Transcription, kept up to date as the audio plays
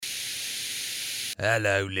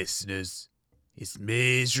Hello, listeners. It's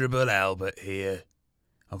Miserable Albert here.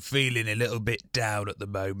 I'm feeling a little bit down at the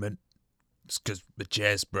moment. It's because my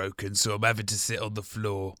chair's broken, so I'm having to sit on the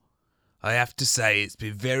floor. I have to say it's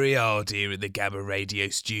been very hard here at the Gamma Radio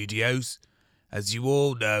studios. As you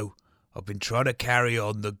all know, I've been trying to carry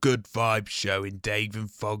on the Good Vibes show in Dave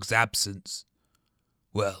and Fogg's absence.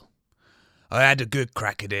 Well, I had a good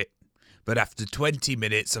crack at it, but after 20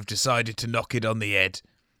 minutes I've decided to knock it on the head.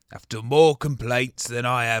 After more complaints than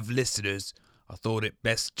I have listeners, I thought it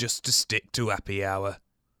best just to stick to happy hour.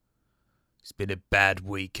 It's been a bad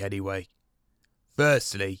week anyway.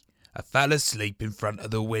 Firstly, I fell asleep in front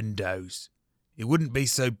of the windows. It wouldn't be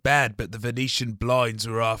so bad, but the Venetian blinds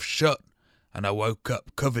were half shut, and I woke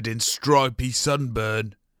up covered in stripy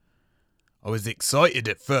sunburn. I was excited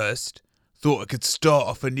at first, thought I could start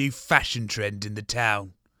off a new fashion trend in the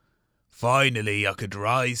town. Finally, I could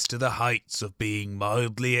rise to the heights of being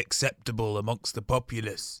mildly acceptable amongst the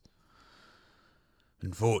populace.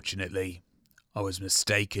 Unfortunately, I was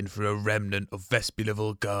mistaken for a remnant of Vespula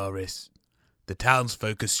vulgaris. The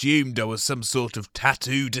townsfolk assumed I was some sort of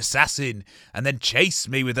tattooed assassin, and then chased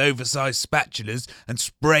me with oversized spatulas and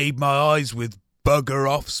sprayed my eyes with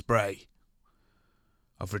bugger-off spray.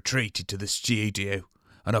 I've retreated to the studio,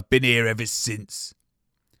 and I've been here ever since.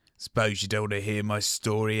 Suppose you don't want to hear my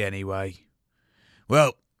story anyway.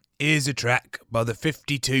 Well, here's a track by the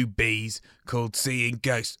 52 Bees called Seeing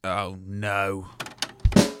Ghosts. Oh no.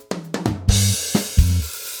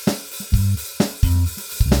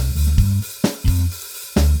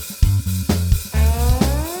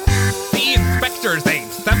 The inspectors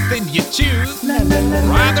ain't something you choose.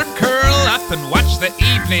 Rather curl up and watch the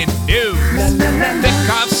evening news. Think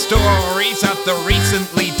of stories of the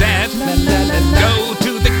recently dead. Go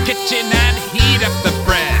to the kitchen and heat up the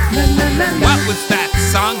bread. What was that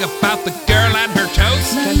song about the girl and her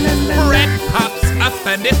toast? Bread pops up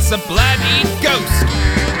and it's a bloody ghost.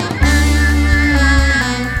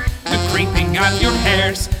 The creeping of your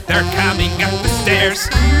hairs, they're coming up the stairs.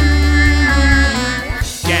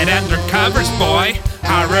 Get under covers, boy,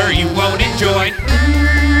 horror you won't enjoy.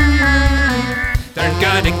 They're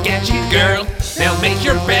gonna get you, girl, they'll make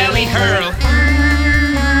your belly hurl.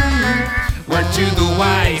 Word to the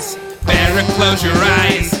wise, better close your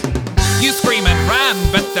eyes. You scream and run,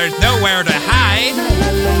 but there's nowhere to hide.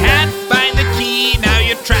 Can't find the key, now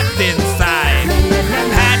you're trapped inside.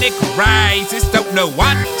 Panic rises, don't know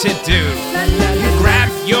what to do.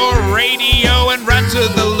 Grab your radio and run to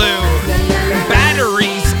the loo.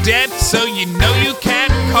 Battery's dead, so you know you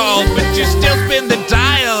can't call, but you still spin the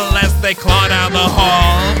dial as they claw down the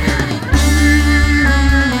hall.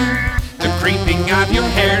 The creeping of your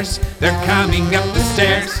hairs, they're coming up the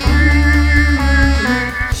stairs.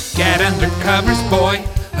 Get under covers, boy,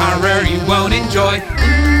 horror you won't enjoy.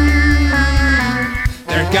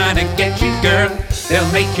 They're gonna get you, girl,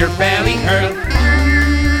 they'll make your belly hurl.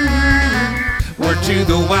 Word to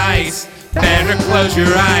the wise, better close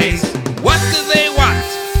your eyes. What do they want?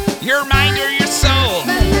 Your mind or your soul?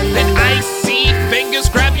 Then icy fingers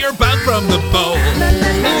grab your bum from the bowl.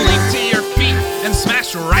 Leap to your feet and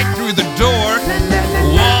smash right through the door.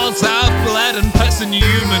 Walls of blood and pus and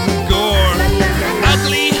human gore.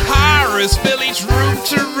 Ugly horrors fill each room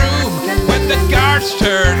to room. When the guards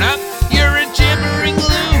turn up, you're a gibbering loon.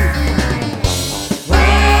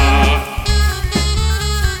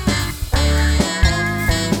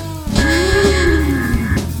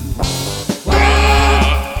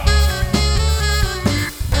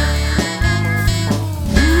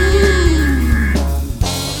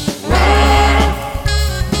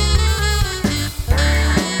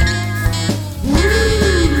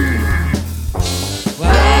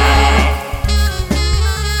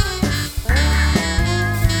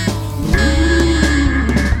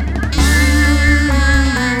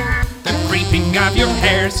 Of your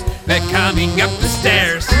hairs, they're coming up the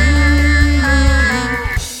stairs.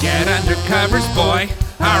 Get under covers, boy,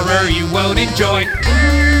 horror you won't enjoy.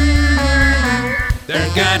 They're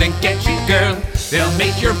gonna get you, girl, they'll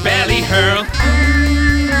make your belly hurl.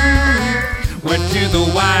 Word to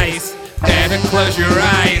the wise, better close your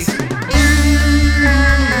eyes.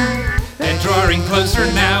 They're drawing closer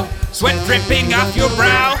now, sweat dripping off your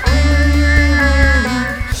brow.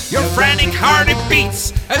 Your frantic heart it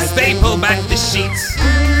beats as they pull back the sheets.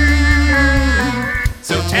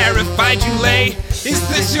 So terrified you lay, is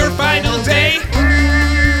this your final day?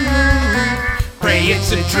 Pray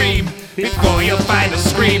it's a dream before your final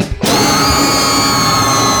scream.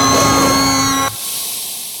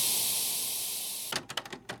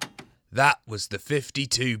 That was the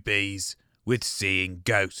 52 Bees with Seeing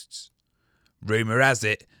Ghosts. Rumour has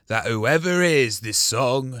it that whoever hears this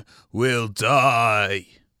song will die.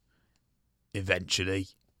 Eventually.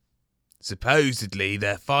 Supposedly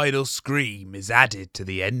their final scream is added to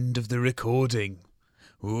the end of the recording.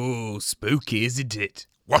 Ooh, spooky, isn't it?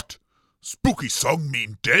 What? Spooky song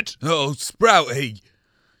mean dead? Oh, Sprouty,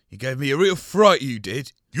 you gave me a real fright, you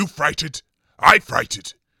did. You frighted? I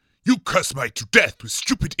frighted. You curse me to death with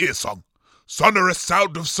stupid ear song. Sonorous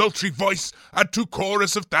sound of sultry voice and to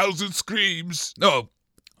chorus of thousand screams. Oh,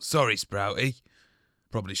 sorry, Sprouty.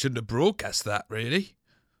 Probably shouldn't have broadcast that, really.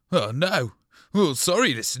 Oh, no. Oh,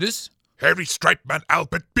 sorry, listeners. Hairy Striped Man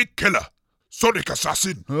Albert Big Killer. Sonic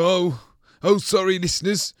Assassin. Oh, sorry,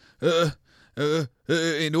 listeners.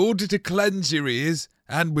 In order to cleanse your ears,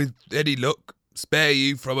 and with any luck, spare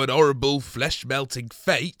you from an horrible flesh-melting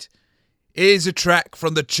fate, here's a track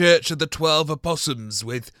from the Church of the 12 Opossums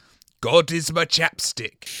with God Is My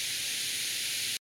Chapstick.